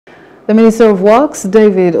The Minister of Works,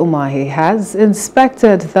 David Umahi, has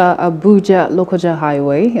inspected the Abuja-Lokoja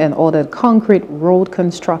Highway and ordered concrete road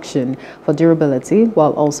construction for durability,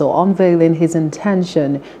 while also unveiling his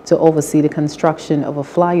intention to oversee the construction of a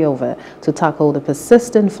flyover to tackle the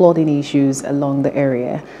persistent flooding issues along the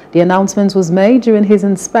area. The announcement was made during his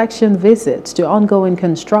inspection visit to ongoing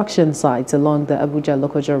construction sites along the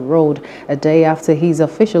Abuja-Lokoja Road a day after his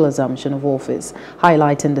official assumption of office,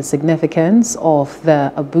 highlighting the significance of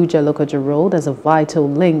the Abuja-Lokoja Road as a vital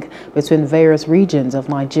link between various regions of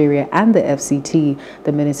Nigeria and the FCT.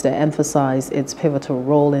 The minister emphasized its pivotal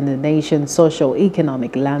role in the nation's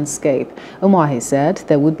socio-economic landscape. Umahi said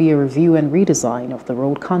there would be a review and redesign of the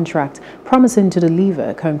road contract, promising to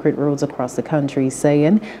deliver concrete roads across the country,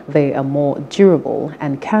 saying they are more durable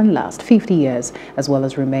and can last 50 years as well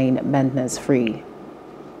as remain maintenance-free.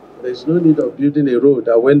 There's no need of building a road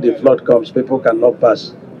that when the flood comes, people cannot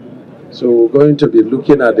pass. So we're going to be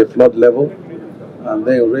looking at the flood level and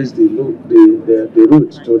then raise the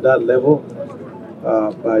route to that level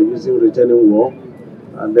by using retaining wall,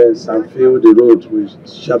 and then fill the road with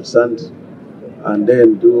sharp sand and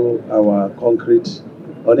then do our concrete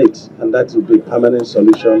on it, and that will be a permanent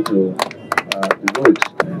solution to the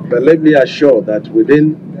road. But let me assure that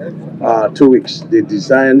within 2 weeks, the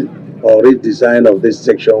design or redesign of this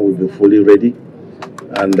section will be fully ready,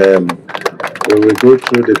 and we will go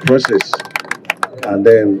through the process and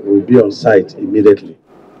then we'll be on site immediately.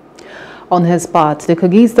 On his part, the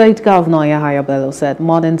Kogi State Governor Yahaya Bello said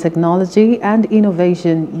modern technology and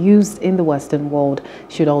innovation used in the Western world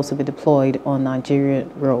should also be deployed on Nigerian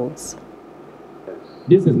roads.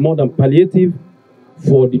 This is more than palliative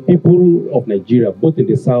for the people of Nigeria, both in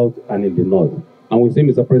the south and in the north. And we say,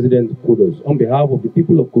 Mr. President, kudos on behalf of the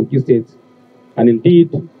people of Kogi State and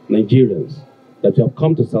indeed Nigerians that you have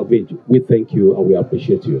come to salvage. We thank you and we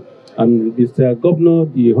appreciate you. And Mr. Governor,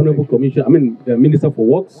 the Honorable Commissioner, the Minister for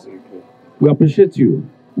Works, we appreciate you.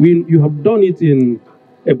 You have done it in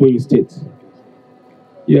Ebonyi State.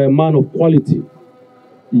 You are a man of quality.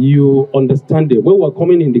 You understand it. When we were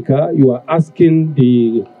coming in the car, you are asking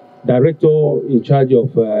the director in charge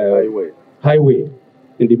of highway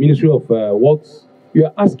in the Ministry of Works, you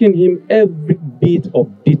are asking him every bit of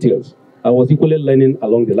details. I was equally learning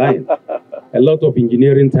along the line. A lot of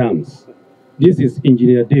engineering terms. This is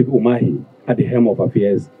Engineer Dave Umahi at the helm of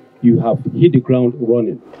affairs. You have hit the ground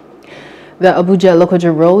running. The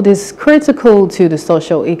Abuja-Lokoja Road is critical to the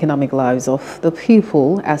socio-economic lives of the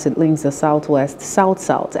people as it links the southwest,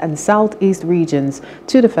 south-south and southeast regions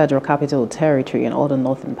to the Federal Capital Territory and other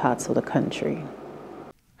northern parts of the country.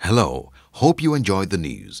 Hello, hope you enjoyed the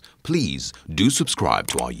news. Please do subscribe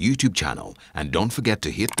to our YouTube channel and don't forget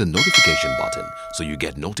to hit the notification button so you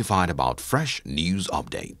get notified about fresh news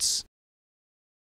updates.